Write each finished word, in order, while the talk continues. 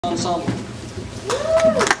ensemble.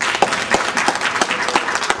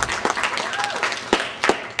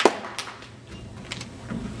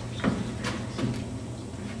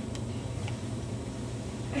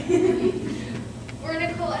 We're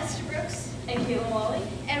Nicole and Katelynn,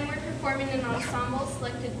 and we're performing an ensemble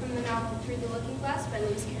selected from the novel Through the Looking Glass by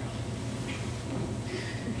Lewis Carrol.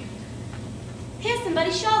 Here's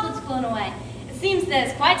somebody's shawl that's blown away. It seems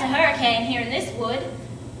there's quite a hurricane here in this wood.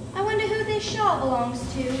 I wonder who this shawl belongs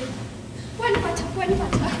to. One butter, one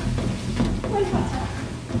butter, one butter.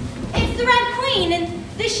 It's the Red Queen, and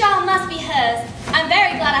this shawl must be hers. I'm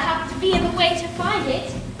very glad I happened to be in the way to find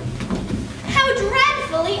it. How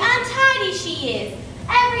dreadfully untidy she is.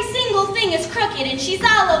 Every single thing is crooked, and she's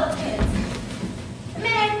all over pins.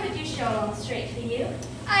 May I put your shawl on straight for you?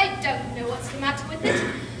 I don't know what's the matter with it.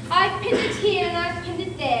 I've pinned it here and I've pinned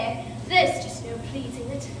it there. There's just no pleasing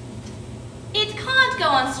it. It can't go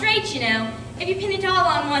on straight, you know, if you pin it all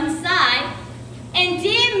on one side. And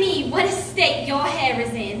dear me, what a state your hair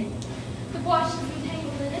is in. The wash is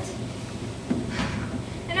entangled in it.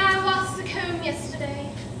 And I lost the comb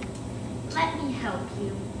yesterday. Let me help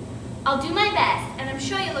you. I'll do my best, and I'm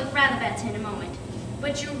sure you'll look rather better in a moment.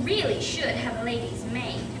 But you really should have a lady's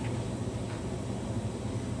maid.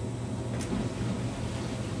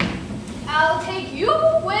 I'll take you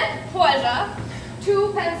with pleasure.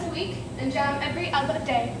 2 pence a week and jam every other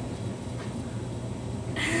day.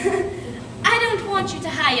 I don't want you to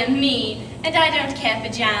hire me, and I don't care for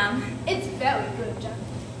jam. It's very good jam.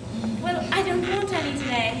 Well, I don't want any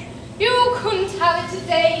today. You couldn't have it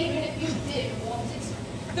today even if you did want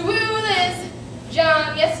it. The rule is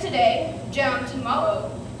jam yesterday, jam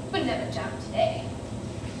tomorrow, but never jam today.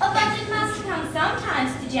 Oh, but it must come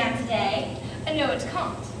sometimes to jam today. No, it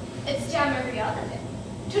can't. It's jam every other day.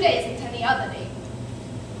 Today isn't any other day.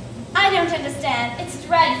 I don't understand. It's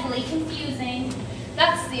dreadfully confusing.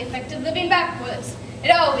 That's the effect of living backwards.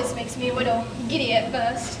 It always makes me a little giddy at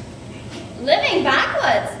first. Living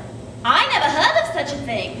backwards? I never heard of such a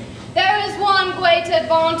thing. There is one great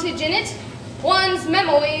advantage in it. One's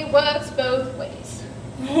memory works both ways.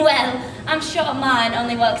 Well, I'm sure mine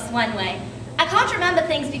only works one way. I can't remember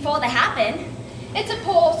things before they happen. It's a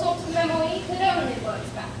poor sort of memory that only works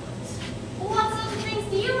backwards. What sort of things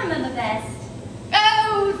do you remember best?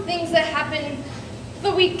 Oh, things that happen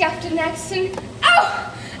the week after next, and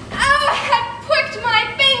oh, I have pricked my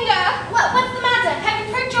finger. What's the matter? Have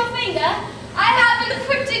you pricked your finger? I haven't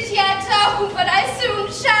pricked it yet, oh, but I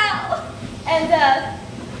soon shall. And,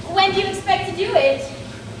 when do you expect to do it?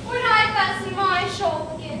 When I fasten my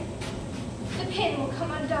shawl again. The pin will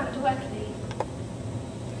come undone directly.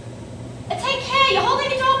 Take care, you're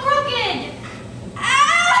holding it all crooked.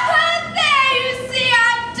 Ah, there, you see,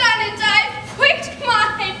 I've done it. I've pricked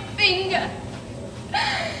my finger.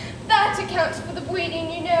 That accounts for the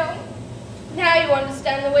bleeding, you know. Now you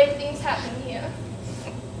understand the way things happen here.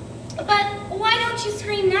 But why don't you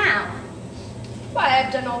scream now? Why,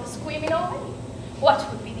 I've done all the screaming already.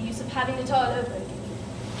 What would be the use of having it all over again?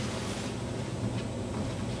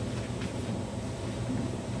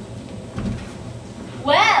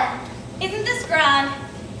 Well, isn't this grand?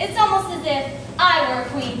 It's almost as if I were a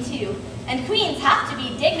queen too. And queens have to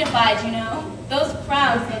be dignified, you know. Those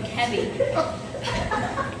crowns look heavy.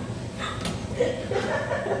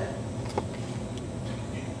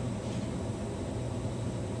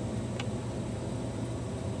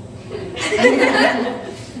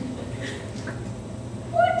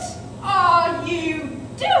 What are you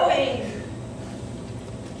doing?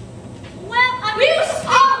 Well, You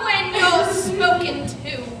speak when you're smoking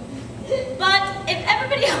too. But if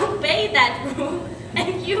everybody obeyed that rule,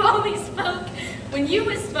 and you only spoke when you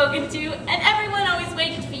were spoken to, and everyone always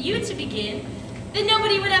waited for you to begin, then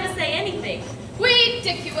nobody would ever say anything.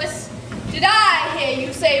 Ridiculous. Did I hear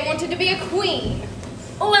you say you wanted to be a queen?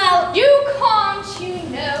 Well, You can't, you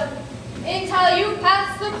know, until you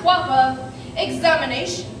pass the proper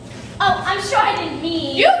examination. oh, I'm sure I didn't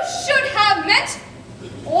mean... You should have meant,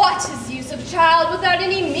 what is the use of a child without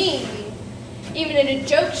any meaning? Even a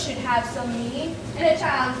joke should have some meaning, and a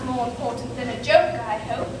child's more important than a joke, I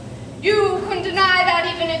hope. You couldn't deny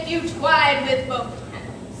that even if you tried with both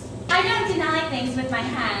hands. I don't deny things with my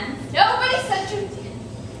hands. Nobody said you did.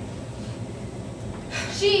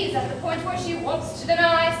 She's at the point where she wants to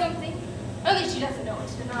deny something, only she doesn't know what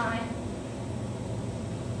to deny.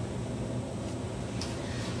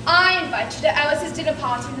 I invite you to Alice's dinner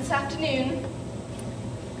party this afternoon.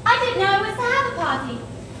 I didn't know it was to have a party.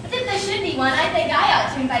 But if there should be one, I think I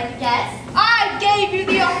ought to invite the guests. I gave you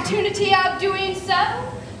the opportunity of doing so,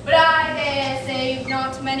 but I dare say you've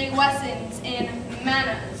not many lessons in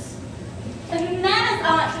manners. Manners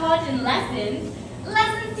aren't taught in lessons.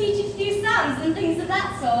 Lessons teach sums and things of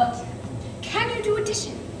that sort. Can you do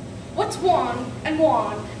addition? What's one and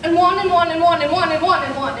one and one and one and one and one and one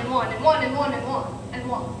and one and one and one and one and one and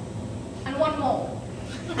one and one more?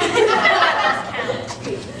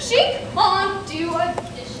 She can't do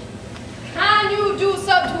addition. Can you do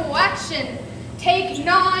subtraction? Take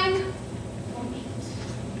 9 from 8.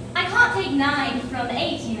 I can't take 9 from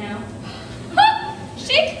 8, you know.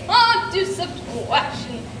 She can't do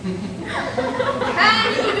subtraction.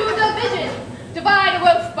 Can you do division? Divide a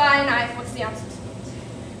loaf by a knife. What's the answer to it?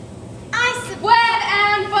 Bread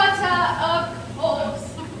and butter, of course.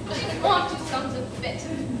 She can't do sums of bit.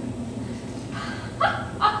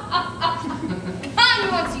 And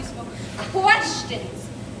what's useful? Questions.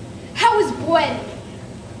 How is bread?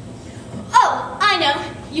 Oh, I know.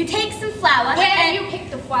 You take some flour Where and... do you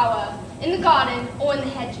pick the flour? In the garden or in the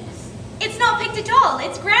hedges? It's not picked at all.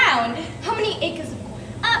 It's ground. How many acres of corn?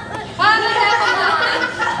 Never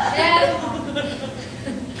mind.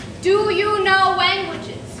 Do you know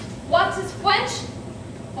languages? What is French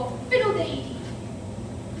or fiddle-de-dee?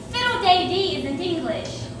 Fiddle-de-dee isn't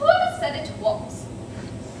English. Who said it was?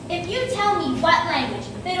 If you tell me what language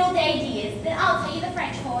fiddle-de-dee is, then I'll tell you the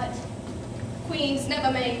French for it. Queens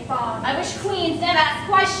never make fun. I wish queens never asked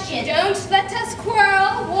questions. Don't let us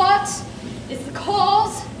quarrel. What is the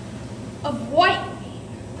cause of lightning?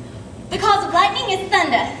 The cause of lightning is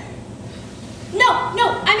thunder. No,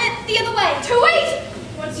 I meant the other way. Too late!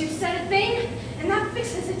 Once you've said a thing, and that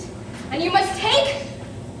fixes it. And you must take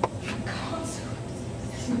consequences.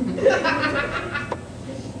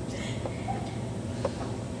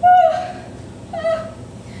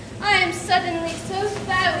 I am suddenly so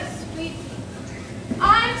very sweet.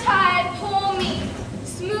 I'm tired, poor me.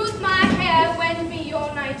 Smooth my hair, lend me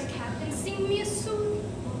your nightcap, and sing me a soothing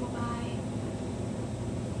lullaby.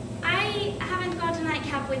 I haven't got a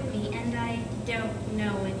nightcap with me, and I don't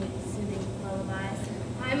know any soothing lullabies.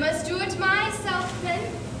 I must do it myself,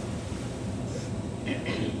 then.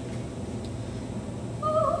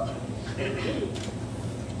 Oh.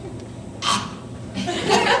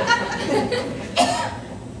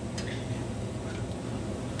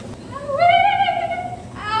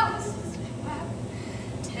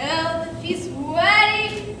 Tell the feast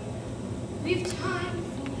ready. We've time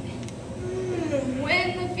for it. When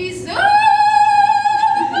the feast's over,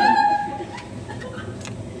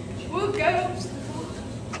 we'll go to the ball.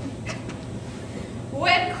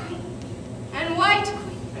 Red queen and white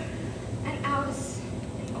queen and Alice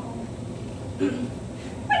and all.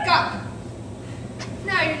 Wake up!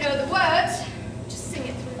 Now you know the words. Just sing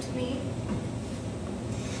it through to me.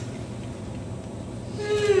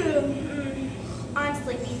 I'm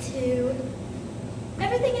sleepy too.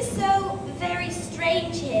 Everything is so very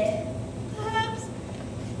strange here. Perhaps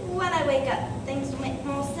when I wake up, things will make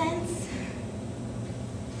more sense.